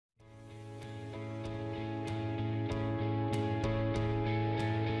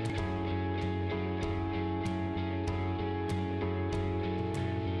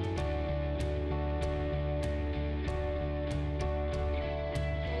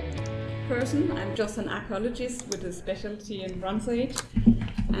person. I'm just an archaeologist with a specialty in Bronze Age,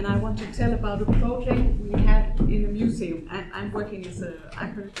 and I want to tell about a project we had in a museum. I'm working as an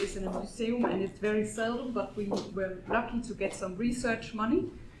archaeologist in a museum, and it's very seldom, but we were lucky to get some research money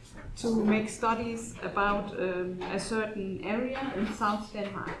to make studies about a certain area in South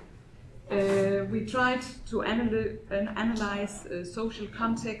Denmark. We tried to analyze social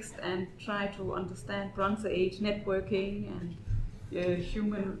context and try to understand Bronze Age networking and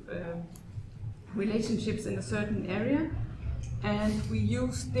human relationships in a certain area. And we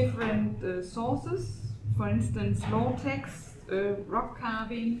used different sources, for instance, law texts, rock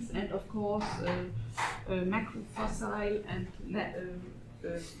carvings, and of course macrofossil and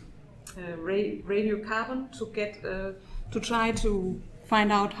radiocarbon to try to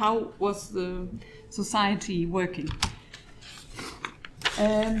find out how was the society working.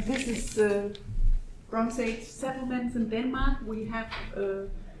 And this is Bronze Age settlements in Denmark. We have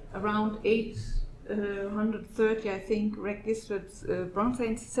around 830, I think, registered Bronze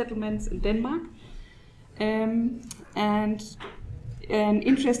Age settlements in Denmark. And an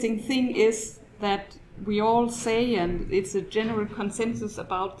interesting thing is that we all say, and it's a general consensus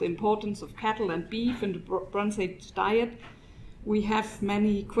about the importance of cattle and beef in the Bronze Age diet. We have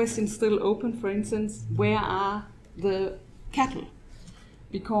many questions still open. For instance, where are the cattle?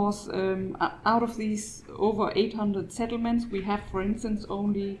 Because out of these over 800 settlements, we have, for instance,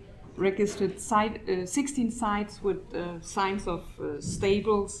 only registered 16 sites with signs of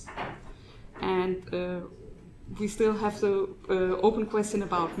stables, and we still have the open question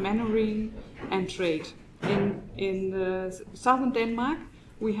about manuring and trade. In southern Denmark,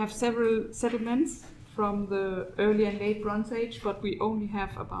 we have several settlements from the early and late Bronze Age, but we only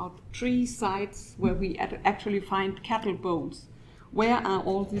have about 3 sites where we actually find cattle bones. Where are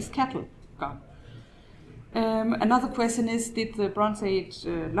all these cattle gone? Another question is, did the Bronze Age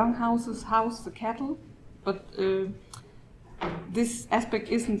longhouses house the cattle? But this aspect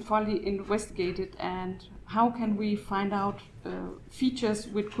isn't fully investigated, and how can we find out features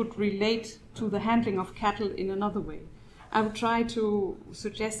which could relate to the handling of cattle in another way? I will try to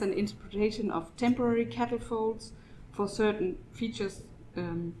suggest an interpretation of temporary cattle folds for certain features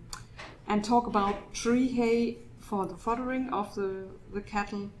and talk about tree hay for the foddering of the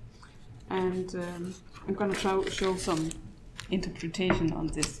cattle, and I'm going to show some interpretation on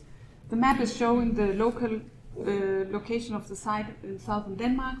this. The map is showing the local location of the site in southern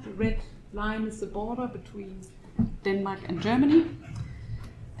Denmark. The red line is the border between Denmark and Germany.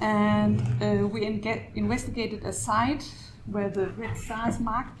 And we investigated a site where the red stars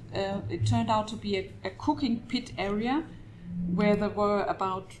marked. It turned out to be a cooking pit area where there were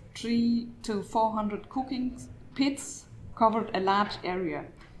about 300 to 400 cooking pits covered a large area.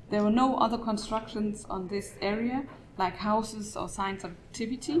 There were no other constructions on this area, like houses or signs of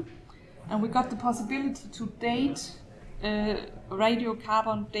activity. And we got the possibility to date,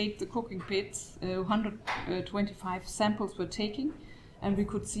 radiocarbon date the cooking pits. 125 samples were taken. And we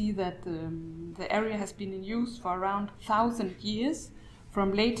could see that the area has been in use for around 1,000 years,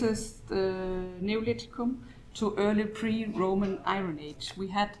 from latest Neolithicum to early pre-Roman Iron Age. We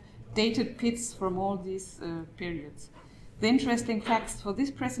had dated pits from all these periods. The interesting facts for this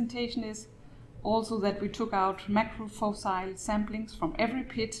presentation is also that we took out macrofossil samplings from every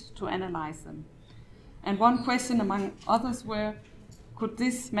pit to analyze them. And one question among others were, could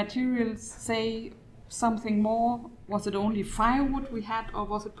this material say something more? Was it only firewood we had, or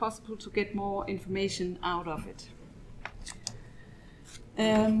was it possible to get more information out of it?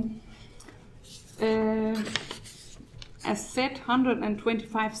 As said,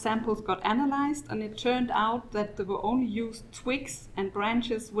 125 samples got analyzed, and it turned out that there were only used twigs and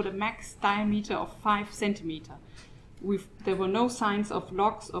branches with a max diameter of 5 centimeters. There were no signs of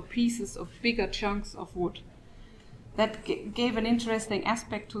logs or pieces of bigger chunks of wood. That gave an interesting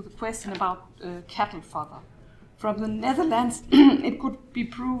aspect to the question about cattle fodder. From the Netherlands, it could be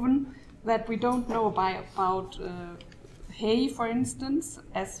proven that we don't know about hay, for instance,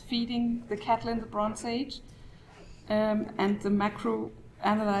 as feeding the cattle in the Bronze Age. And the macro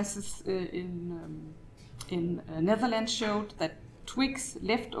analysis in Netherlands showed that twigs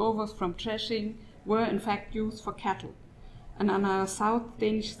leftovers from threshing were in fact used for cattle. And on our South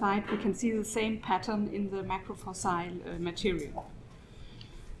Danish side, we can see the same pattern in the macrofossil material.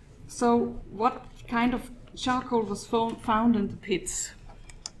 So what kind of charcoal was found in the pits?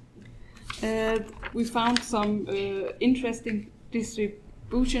 We found some interesting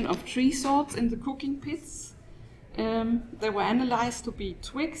distribution of tree sorts in the cooking pits. They were analyzed to be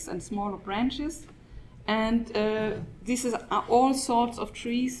twigs and smaller branches, and these are all sorts of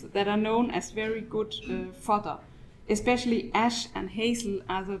trees that are known as very good fodder. especially ash and hazel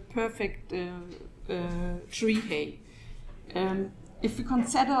are the perfect tree hay. If we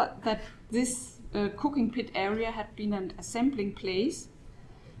consider that this cooking pit area had been an assembling place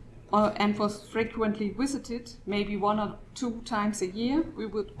and was frequently visited, maybe 1 or 2 times a year, we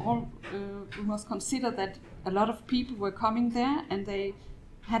must consider that a lot of people were coming there and they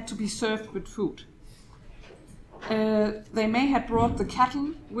had to be served with food. They may have brought the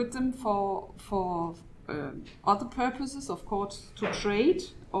cattle with them for other purposes, of course, to trade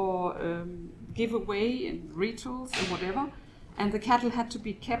or give away in rituals or whatever, and the cattle had to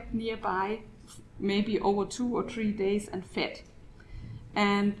be kept nearby maybe over 2 or 3 days and fed.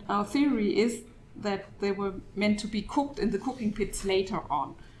 And our theory is that they were meant to be cooked in the cooking pits later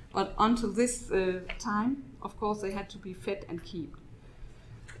on, but until this time, of course, they had to be fed and kept.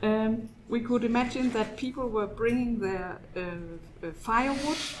 We could imagine that people were bringing their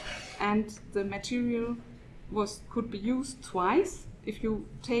firewood, and the material could be used twice. If you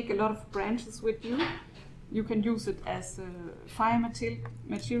take a lot of branches with you, you can use it as fire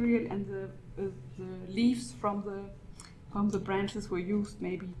material, and the leaves from the branches were used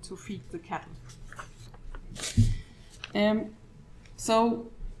maybe to feed the cattle.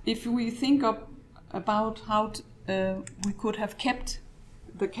 So if we think about how we could have kept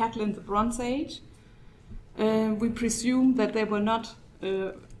the cattle in the Bronze Age, we presume that they were not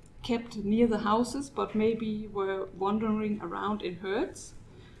kept near the houses, but maybe were wandering around in herds.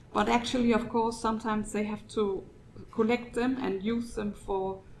 But actually, of course, sometimes they have to collect them and use them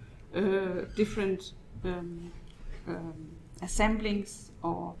for different assemblings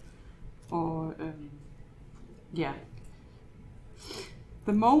or yeah.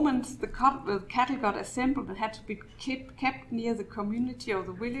 The moment the cattle got assembled and had to be kept near the community or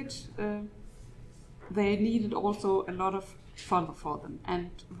the village, they needed also a lot of fodder for them. And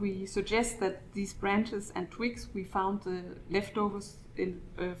we suggest that these branches and twigs we found the leftovers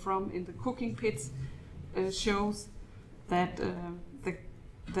from the cooking pits shows that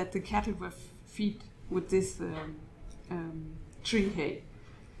the cattle were fed with this tree hay.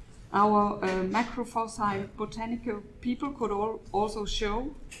 Our macrofossil botanical people could also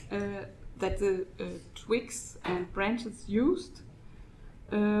show that the twigs and branches used,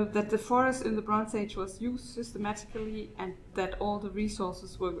 that the forest in the Bronze Age was used systematically, and that all the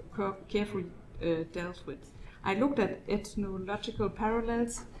resources were carefully dealt with. I looked at ethnological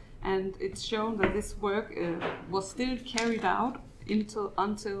parallels, and it's shown that this work was still carried out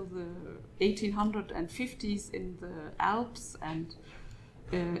until the 1850s in the Alps and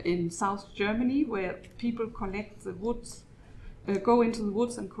in South Germany, where people collect the woods, go into the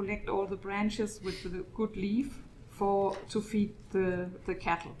woods and collect all the branches with the good leaf to feed the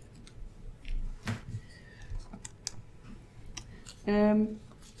cattle.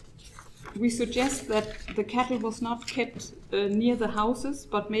 We suggest that the cattle was not kept near the houses,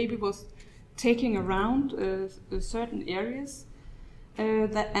 but maybe was taking around certain areas,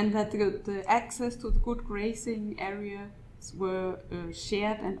 and that the access to the good grazing area were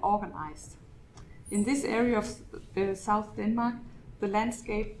shared and organized. In this area of South Denmark, the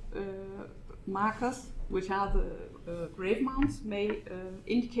landscape markers, which are the grave mounds, may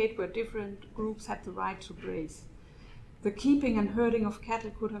indicate where different groups had the right to graze. The keeping and herding of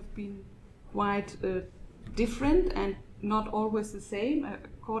cattle could have been quite different and not always the same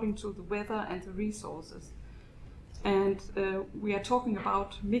according to the weather and the resources. And we are talking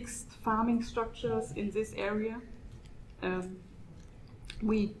about mixed farming structures in this area.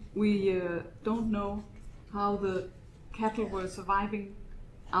 We don't know how the cattle were surviving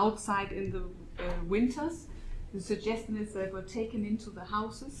outside in the winters. The suggestion is they were taken into the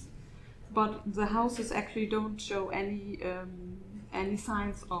houses, but the houses actually don't show any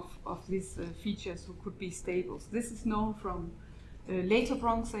signs of these features who could be stables. This is known from later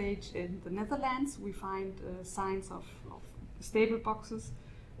Bronze Age in the Netherlands. We find signs of stable boxes,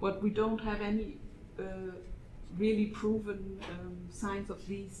 but we don't have any really proven signs of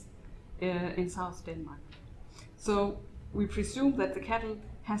these in South Denmark. So we presume that the cattle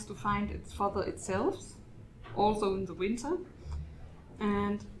has to find its fodder itself, also in the winter,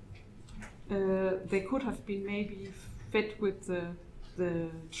 and they could have been maybe fed with the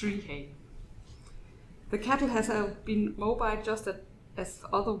tree hay. The cattle has been mobile just as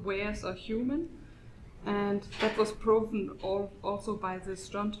other wares are human, and that was proven also by the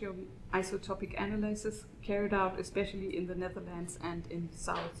strontium isotopic analysis carried out especially in the Netherlands and in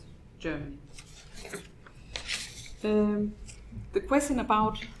South Germany. The question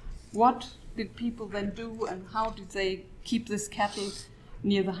about what did people then do and how did they keep this cattle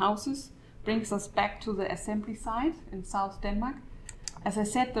near the houses brings us back to the assembly site in South Denmark. As I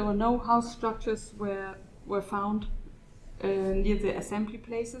said, there were no house structures were found near the assembly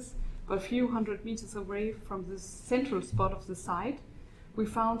places, but a few hundred meters away from the central spot of the site, we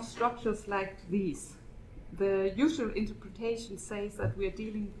found structures like these. The usual interpretation says that we are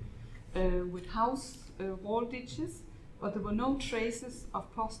dealing with house wall ditches, but there were no traces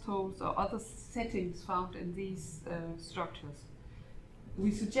of post holes or other settings found in these structures.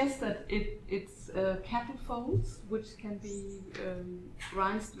 We suggest that it's cattle folds, which can be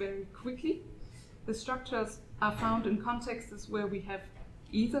raised very quickly. The structures are found in contexts where we have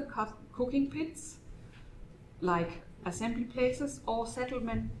either cooking pits, like assembly places, or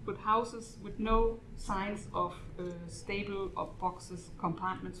settlement with houses with no signs of stable or boxes,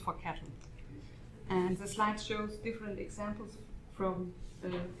 compartments for cattle. And the slide shows different examples from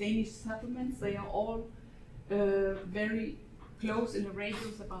Danish settlements. They are all very close in a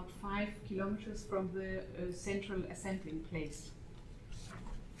radius about 5 kilometers from the central assembling place.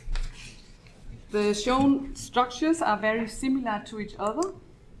 The shown structures are very similar to each other.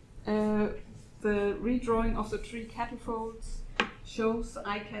 The redrawing of the 3 cattle folds shows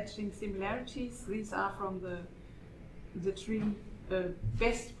eye-catching similarities. These are from the 3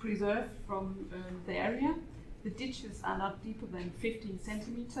 best preserved from the area. The ditches are not deeper than 15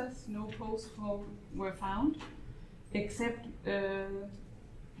 centimeters. No post hole were found, except the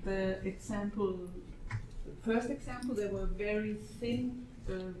first example, there were very thin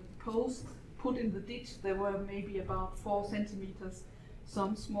posts put in the ditch. There were maybe about 4 centimeters.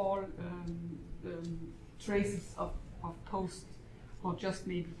 Some small traces of posts, or just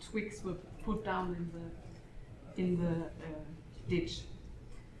maybe twigs were put down in the ditch.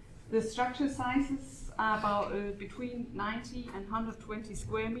 The structure sizes are about between 90 and 120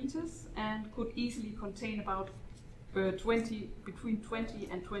 square meters and could easily contain about between 20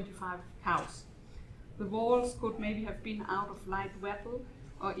 and 25 cows. The walls could maybe have been out of light wattle,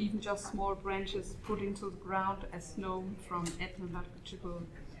 or even just small branches put into the ground, as known from ethnological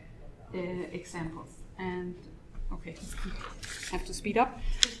examples. And okay, I have to speed up.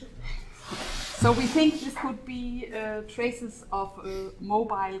 So we think this could be traces of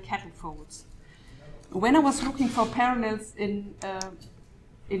mobile cattle folds. When I was looking for parallels in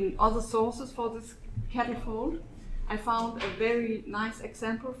other sources for this cattle fold, I found a very nice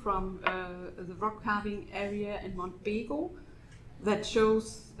example from the rock carving area in Montbego that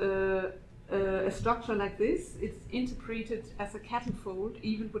shows a structure like this. It's interpreted as a cattle fold,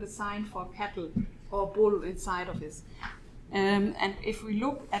 even with a sign for cattle or bull inside of this. And if we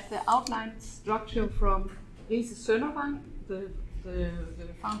look at the outline structure from Danish Sønderjylland, the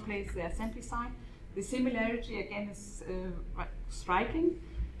found place, the assembly site, the similarity again is striking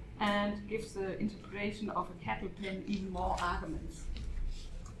and gives the interpretation of a cattle pen even more arguments.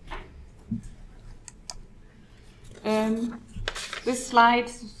 This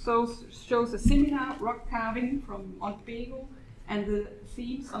slide shows a similar rock carving from Montbego, and the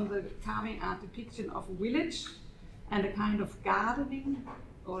themes on the carving are depiction of a village and a kind of gardening,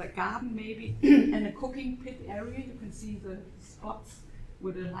 or a garden maybe, and a cooking pit area. You can see the spots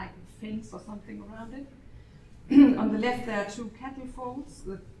with like a fence or something around it. On the left there are 2 cattle folds.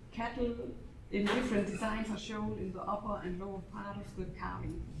 The cattle in different designs are shown in the upper and lower part of the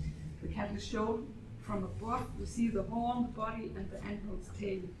carving. The cattle is shown from above. You see the horn, the body, and the animal's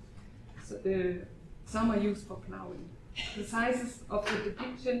tail. So, some are used for plowing. The sizes of the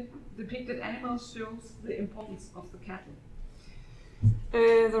depicted animals shows the importance of the cattle.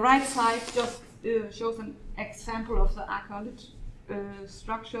 The right side just shows an example of the archaeological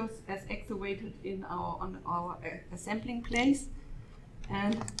structures as excavated on our assembling place,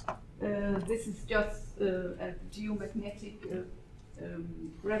 and this is just a geomagnetic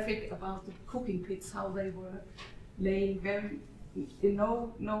graphic about the cooking pits, how they were laying very in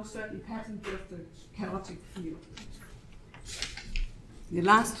no certain pattern, just a chaotic field. The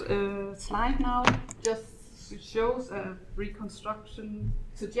last slide now just shows a reconstruction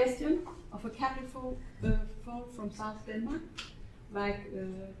suggestion of a cattle fold from South Denmark, like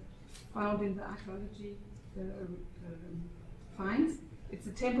found in the archaeology finds. It's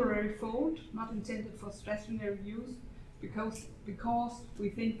a temporary fold, not intended for stationary use, because we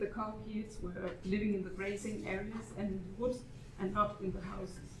think the cow kids were living in the grazing areas and in the woods and not in the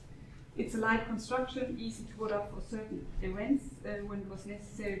houses. It's a light construction, easy to put up for certain events when it was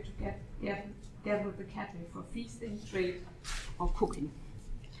necessary to gather the cattle for feasting, trade, or cooking.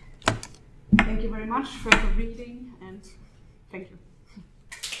 Thank you very much for the reading, and thank you.